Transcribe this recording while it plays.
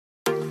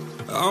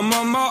I'm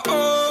on my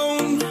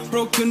own,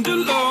 broken and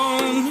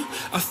alone.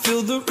 I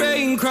feel the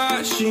rain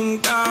crashing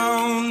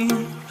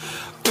down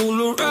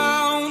all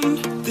around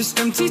this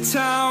empty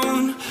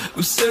town.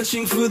 I'm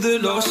searching for the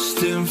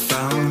lost and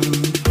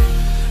found,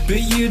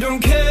 but you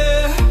don't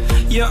care,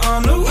 you're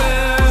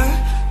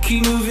unaware.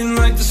 Keep moving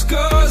like the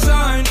scars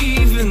aren't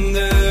even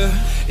there.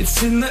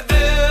 It's in the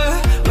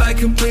air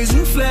like a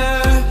blazing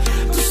flare.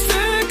 Don't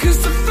stare 'cause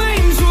the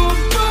flames will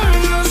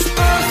burn us.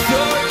 I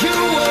thought you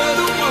were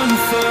the one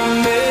for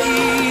me.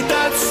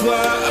 That's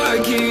why I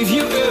gave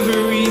you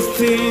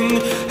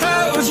everything.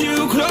 Held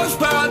you close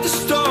by the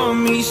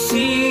stormy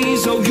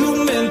seas. Oh, you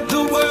meant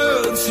the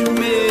world to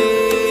me.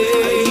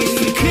 I used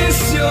to kiss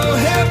your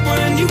head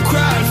when you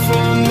cried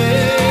for me.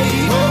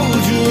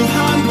 Hold your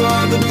hand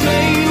while the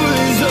pain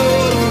was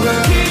over.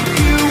 Keep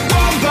you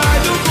warm by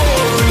the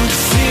roaring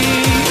sea.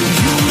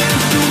 You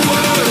meant the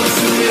world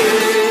to me.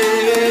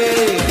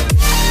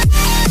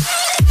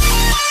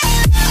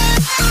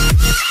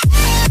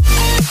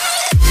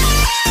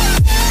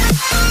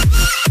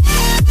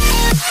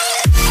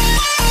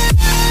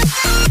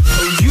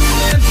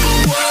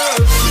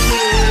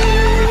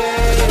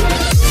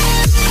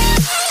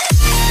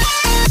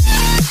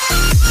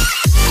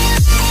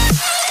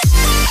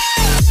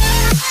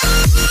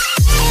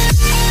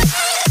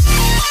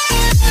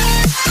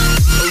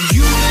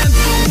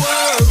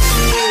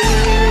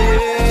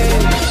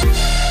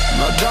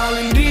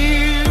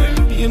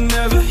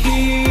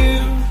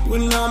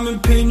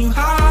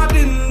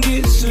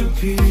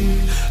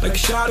 Like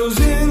shadows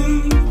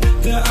in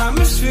the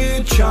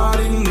atmosphere,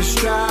 charting the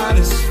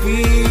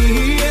stratosphere.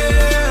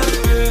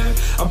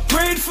 Yeah. I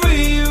prayed for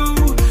you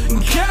and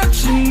kept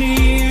you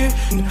near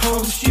in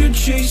hopes you'd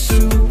chase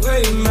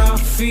away my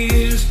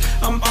fears.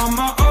 I'm on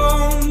my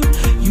own,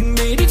 you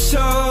made it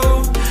so,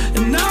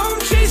 and now I'm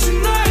chasing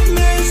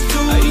nightmares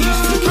too. I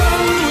used to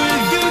run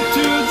with you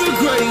through the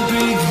great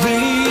big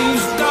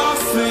leaves,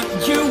 laugh at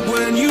you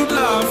when you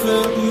laugh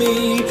at me.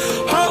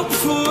 Hope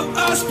for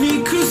us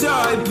because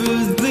I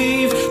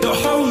believe the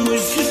home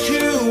was just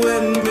you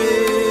and me.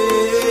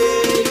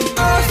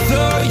 I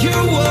thought you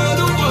were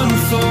the one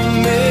for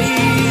me.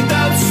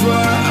 That's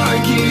why I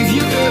gave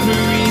you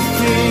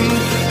everything.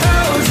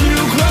 Held you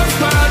close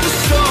by the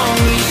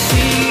stormy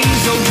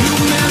seas. Oh, you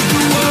meant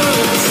the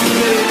world to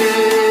me.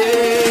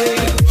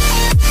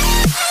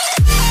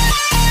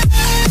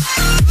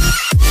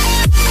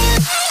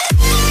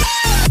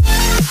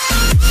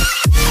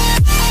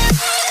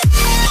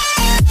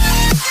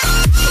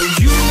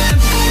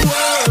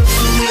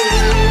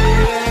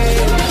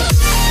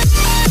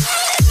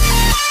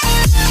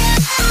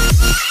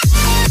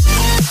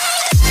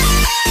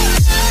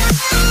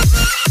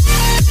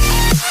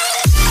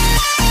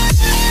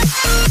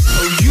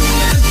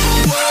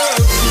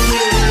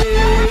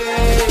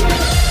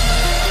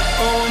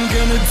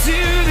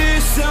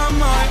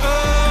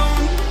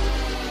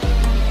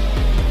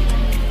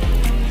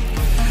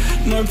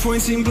 No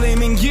point in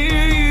blaming you,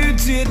 you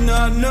did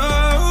not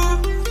know.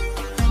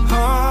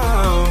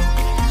 Oh,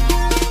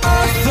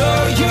 I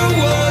thought you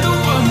were